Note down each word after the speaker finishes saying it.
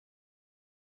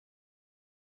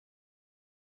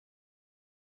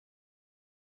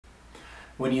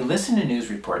When you listen to news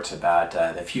reports about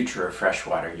the future of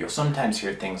freshwater, you'll sometimes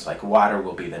hear things like water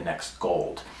will be the next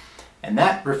gold. And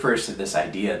that refers to this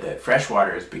idea that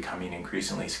freshwater is becoming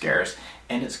increasingly scarce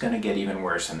and it's going to get even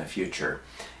worse in the future.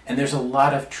 And there's a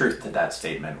lot of truth to that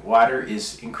statement. Water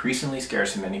is increasingly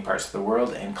scarce in many parts of the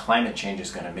world, and climate change is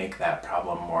going to make that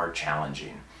problem more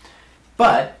challenging.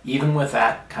 But even with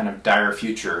that kind of dire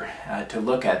future to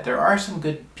look at, there are some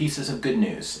good pieces of good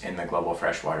news in the global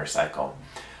freshwater cycle.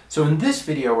 So in this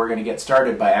video, we're going to get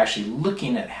started by actually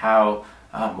looking at how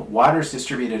water is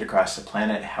distributed across the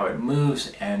planet, how it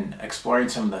moves, and exploring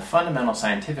some of the fundamental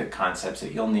scientific concepts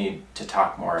that you'll need to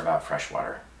talk more about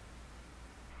freshwater.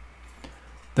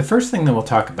 The first thing that we'll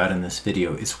talk about in this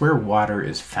video is where water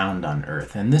is found on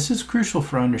Earth, and this is crucial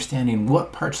for understanding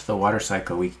what parts of the water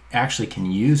cycle we actually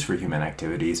can use for human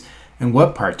activities and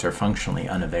what parts are functionally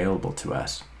unavailable to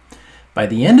us. By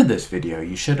the end of this video,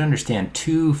 you should understand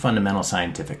two fundamental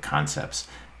scientific concepts.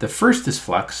 The first is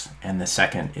flux, and the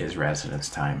second is residence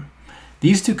time.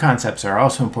 These two concepts are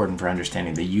also important for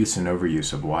understanding the use and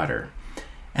overuse of water.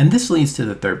 And this leads to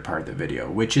the third part of the video,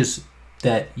 which is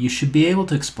that you should be able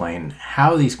to explain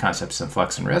how these concepts of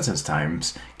flux and residence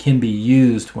times can be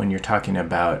used when you're talking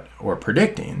about or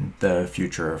predicting the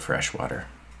future of freshwater.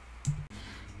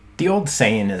 The old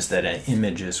saying is that an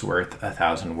image is worth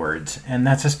 1,000 words, and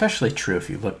that's especially true if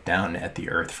you look down at the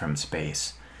Earth from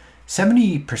space.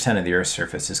 70% of the Earth's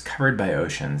surface is covered by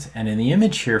oceans, and in the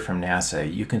image here from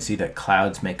NASA, you can see that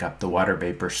clouds make up the water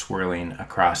vapor swirling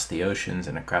across the oceans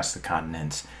and across the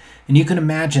continents. And you can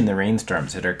imagine the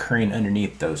rainstorms that are occurring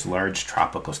underneath those large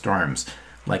tropical storms,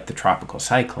 like the tropical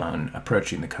cyclone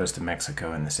approaching the coast of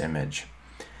Mexico in this image.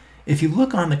 If you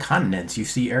look on the continents, you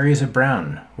see areas of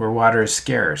brown, where water is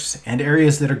scarce, and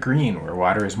areas that are green, where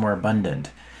water is more abundant.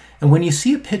 And when you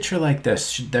see a picture like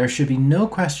this, there should be no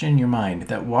question in your mind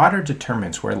that water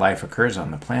determines where life occurs on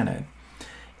the planet.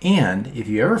 And if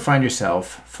you ever find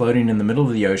yourself floating in the middle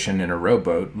of the ocean in a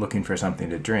rowboat looking for something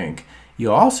to drink,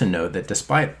 you'll also know that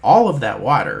despite all of that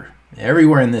water,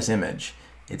 everywhere in this image,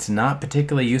 it's not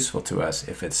particularly useful to us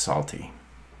if it's salty.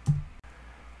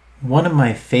 One of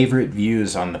my favorite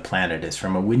views on the planet is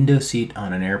from a window seat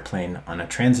on an airplane on a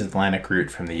transatlantic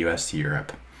route from the US to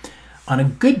Europe. On a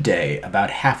good day, about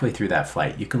halfway through that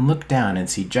flight, you can look down and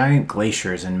see giant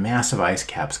glaciers and massive ice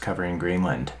caps covering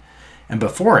Greenland. And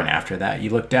before and after that,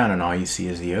 you look down and all you see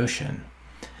is the ocean.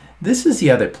 This is the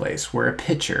other place where a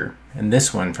picture, and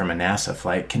this one from a NASA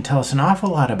flight, can tell us an awful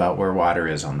lot about where water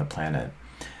is on the planet.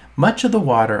 Much of the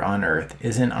water on Earth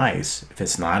is in ice, if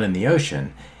it's not in the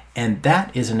ocean, and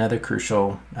that is another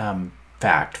crucial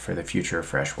fact for the future of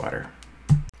freshwater.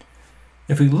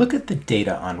 If we look at the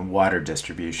data on water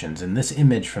distributions in this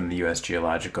image from the US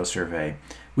Geological Survey,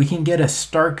 we can get a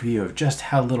stark view of just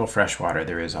how little freshwater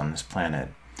there is on this planet.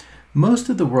 Most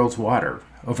of the world's water,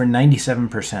 over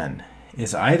 97%,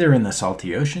 is either in the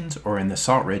salty oceans or in the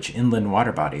salt-rich inland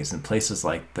water bodies in places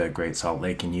like the Great Salt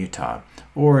Lake in Utah,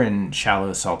 or in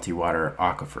shallow salty water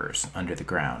aquifers under the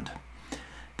ground.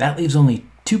 That leaves only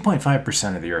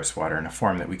 2.5% of the Earth's water in a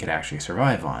form that we could actually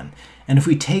survive on. And if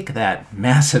we take that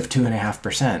massive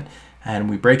 2.5% and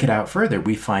we break it out further,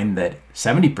 we find that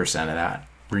 70% of that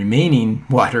remaining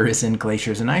water is in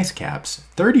glaciers and ice caps,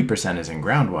 30% is in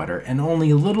groundwater, and only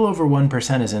a little over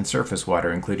 1% is in surface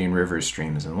water, including rivers,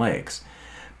 streams, and lakes.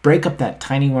 Break up that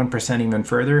tiny 1% even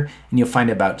further, and you'll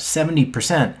find about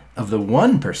 70% of the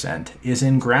 1% is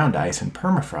in ground ice and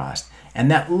permafrost, and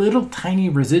that little tiny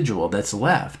residual that's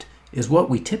left is what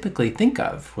we typically think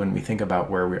of when we think about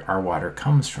where our water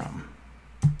comes from.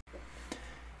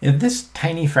 If this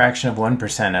tiny fraction of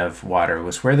 1% of water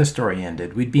was where the story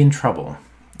ended, we'd be in trouble.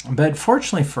 But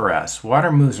fortunately for us,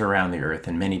 water moves around the Earth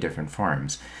in many different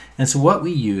forms. And so what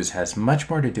we use has much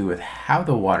more to do with how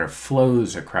the water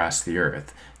flows across the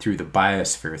Earth, through the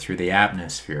biosphere, through the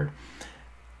atmosphere,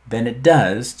 than it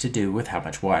does to do with how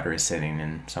much water is sitting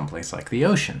in some place like the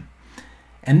ocean.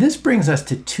 And this brings us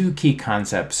to two key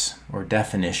concepts or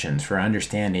definitions for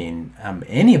understanding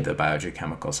any of the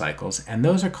biogeochemical cycles, and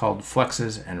those are called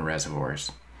fluxes and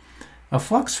reservoirs. A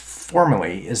flux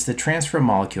formally is the transfer of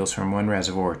molecules from one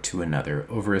reservoir to another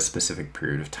over a specific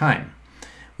period of time.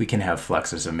 We can have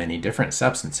fluxes of many different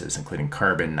substances, including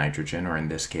carbon, nitrogen, or in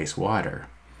this case, water.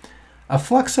 A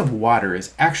flux of water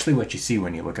is actually what you see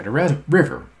when you look at a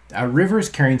river. A river is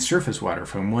carrying surface water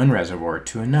from one reservoir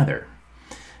to another.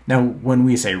 Now, when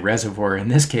we say reservoir, in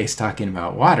this case talking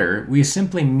about water, we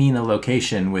simply mean a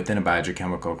location within a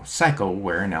biogeochemical cycle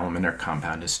where an element or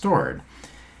compound is stored.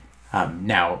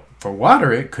 Now, for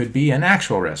water, it could be an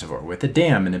actual reservoir with a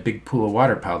dam and a big pool of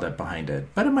water piled up behind it,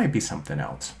 but it might be something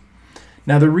else.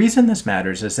 Now, the reason this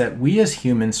matters is that we as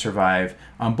humans survive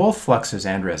on both fluxes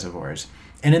and reservoirs.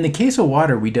 And in the case of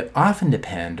water, we often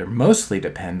depend, or mostly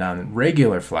depend, on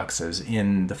regular fluxes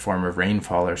in the form of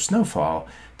rainfall or snowfall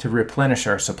to replenish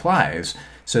our supplies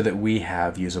so that we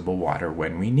have usable water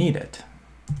when we need it.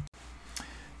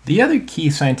 The other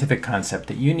key scientific concept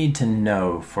that you need to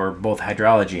know for both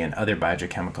hydrology and other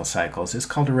biogeochemical cycles is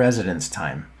called residence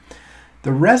time.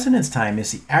 The residence time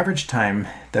is the average time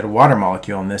that a water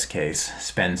molecule, in this case,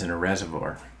 spends in a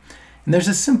reservoir. And there's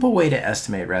a simple way to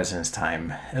estimate residence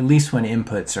time, at least when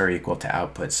inputs are equal to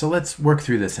outputs. So let's work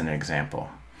through this in an example.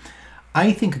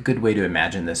 I think a good way to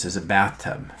imagine this is a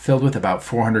bathtub filled with about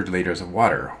 400 liters of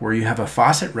water, where you have a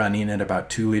faucet running at about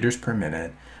 2 liters per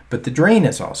minute, but the drain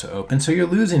is also open, so you're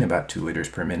losing about 2 liters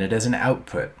per minute as an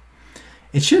output.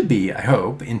 It should be, I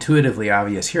hope, intuitively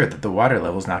obvious here that the water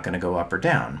level is not going to go up or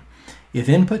down. If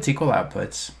inputs equal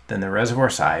outputs, then the reservoir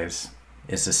size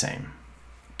is the same.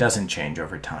 It doesn't change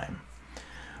over time.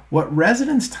 What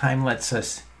residence time lets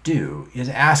us do is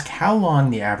ask how long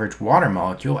the average water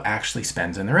molecule actually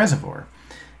spends in the reservoir.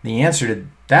 The answer to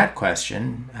that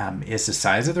question is the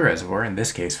size of the reservoir, in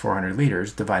this case 400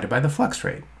 liters, divided by the flux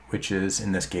rate, which is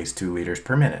in this case 2 liters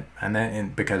per minute. And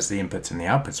then because the inputs and the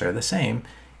outputs are the same,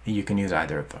 you can use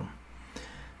either of them.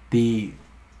 The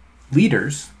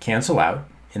liters cancel out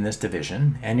in this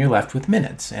division, and you're left with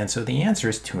minutes. And so the answer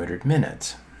is 200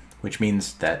 minutes, which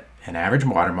means that an average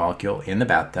water molecule in the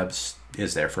bathtub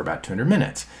is there for about 200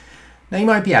 minutes. Now you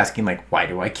might be asking, like, why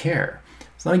do I care?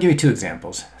 So let me give you 2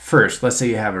 examples. First, let's say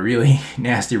you have a really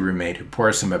nasty roommate who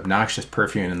pours some obnoxious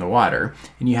perfume in the water,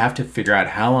 and you have to figure out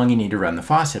how long you need to run the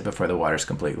faucet before the water's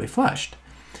completely flushed.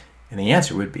 And the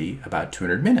answer would be about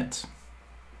 200 minutes.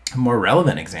 A more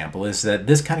relevant example is that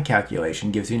this kind of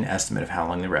calculation gives you an estimate of how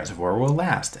long the reservoir will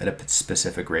last at a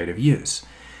specific rate of use.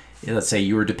 Let's say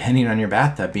you were depending on your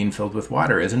bathtub being filled with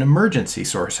water as an emergency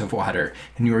source of water,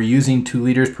 and you were using 2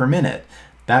 liters per minute.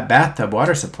 That bathtub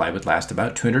water supply would last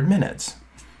about 200 minutes.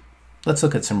 Let's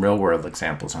look at some real-world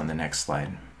examples on the next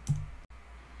slide.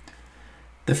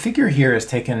 The figure here is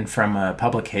taken from a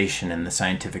publication in the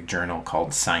scientific journal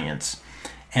called Science.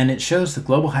 And it shows the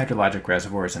global hydrologic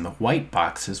reservoirs in the white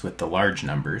boxes with the large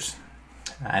numbers,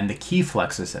 and the key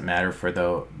fluxes that matter for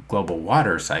the global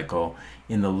water cycle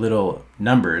in the little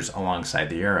numbers alongside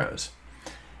the arrows.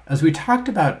 As we talked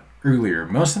about earlier,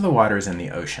 most of the water is in the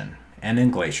ocean and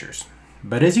in glaciers.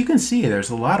 But as you can see, there's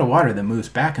a lot of water that moves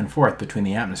back and forth between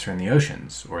the atmosphere and the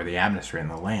oceans, or the atmosphere and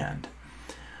the land.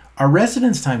 Our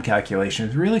residence time calculation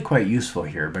is really quite useful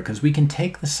here because we can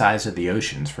take the size of the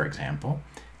oceans, for example,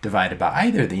 divided by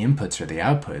either the inputs or the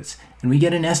outputs, and we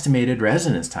get an estimated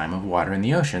residence time of water in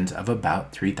the oceans of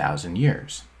about 3,000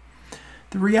 years.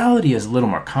 The reality is a little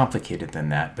more complicated than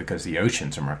that because the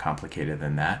oceans are more complicated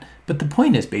than that, but the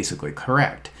point is basically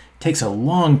correct. It takes a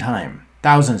long time,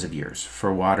 thousands of years,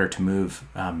 for water to move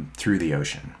through the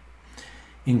ocean.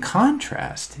 In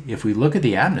contrast, if we look at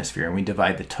the atmosphere and we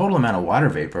divide the total amount of water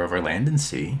vapor over land and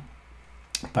sea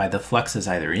by the fluxes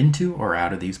either into or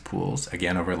out of these pools,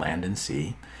 again over land and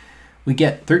sea, we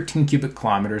get 13 cubic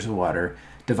kilometers of water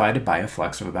divided by a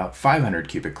flux of about 500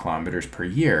 cubic kilometers per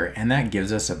year, and that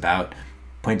gives us about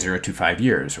 0.025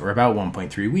 years, or about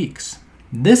 1.3 weeks.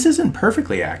 This isn't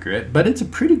perfectly accurate, but it's a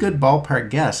pretty good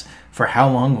ballpark guess for how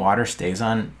long water stays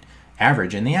on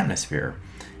average in the atmosphere.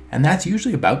 And that's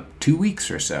usually about 2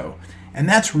 weeks or so. And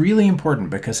that's really important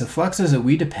because the fluxes that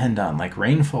we depend on, like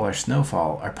rainfall or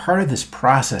snowfall, are part of this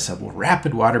process of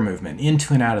rapid water movement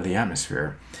into and out of the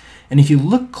atmosphere. And if you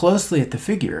look closely at the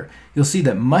figure, you'll see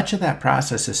that much of that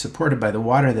process is supported by the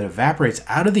water that evaporates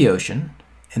out of the ocean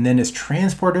and then is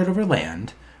transported over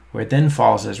land, where it then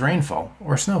falls as rainfall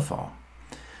or snowfall.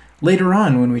 Later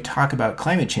on, when we talk about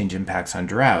climate change impacts on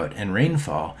drought and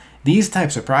rainfall, these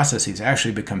types of processes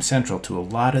actually become central to a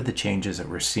lot of the changes that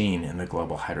we're seeing in the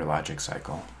global hydrologic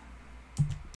cycle.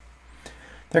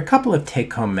 There are a couple of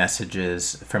take-home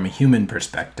messages from a human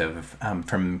perspective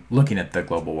from looking at the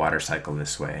global water cycle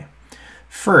this way.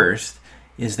 First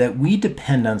is that we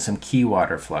depend on some key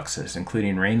water fluxes,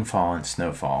 including rainfall and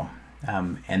snowfall,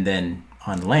 and then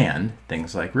on land,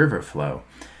 things like river flow.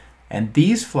 And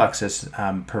these fluxes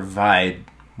provide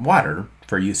water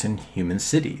for use in human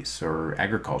cities or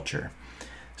agriculture.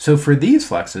 So for these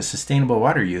fluxes, sustainable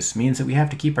water use means that we have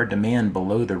to keep our demand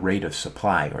below the rate of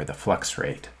supply, or the flux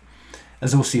rate.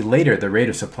 As we'll see later, the rate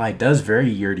of supply does vary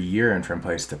year to year and from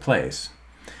place to place.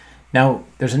 Now,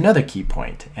 there's another key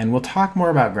point, and we'll talk more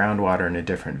about groundwater in a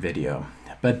different video.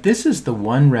 But this is the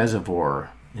one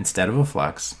reservoir, instead of a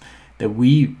flux, that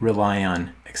we rely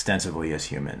on extensively as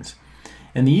humans.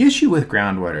 And the issue with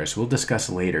groundwater, as we'll discuss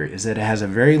later, is that it has a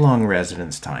very long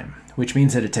residence time, which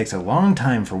means that it takes a long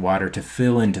time for water to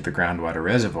fill into the groundwater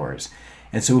reservoirs.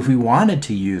 And so if we wanted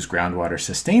to use groundwater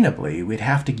sustainably, we'd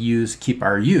have to keep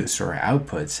our use or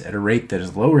outputs at a rate that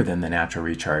is lower than the natural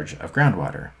recharge of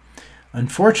groundwater.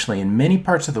 Unfortunately, in many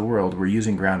parts of the world, we're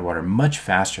using groundwater much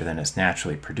faster than it's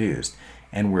naturally produced,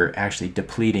 and we're actually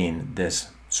depleting this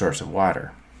source of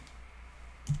water.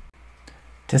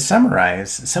 To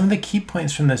summarize some of the key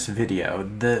points from this video,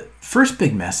 the first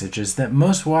big message is that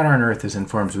most water on Earth is in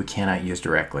forms we cannot use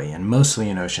directly, and mostly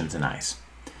in oceans and ice.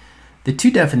 The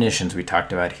two definitions we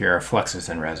talked about here are fluxes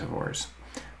and reservoirs.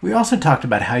 We also talked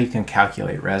about how you can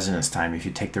calculate residence time if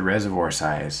you take the reservoir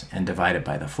size and divide it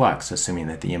by the flux, assuming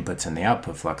that the inputs and the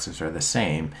output fluxes are the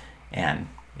same, and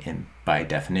by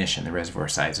definition, the reservoir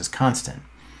size is constant.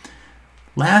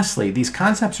 Lastly, these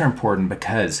concepts are important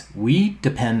because we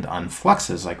depend on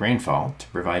fluxes like rainfall to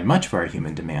provide much of our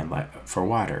human demand for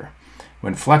water.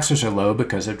 When fluxes are low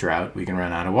because of drought, we can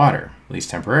run out of water, at least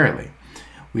temporarily.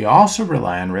 We also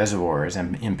rely on reservoirs,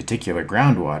 and in particular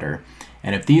groundwater,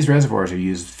 and if these reservoirs are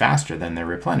used faster than they're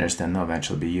replenished, then they'll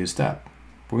eventually be used up.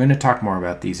 We're going to talk more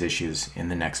about these issues in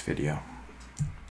the next video.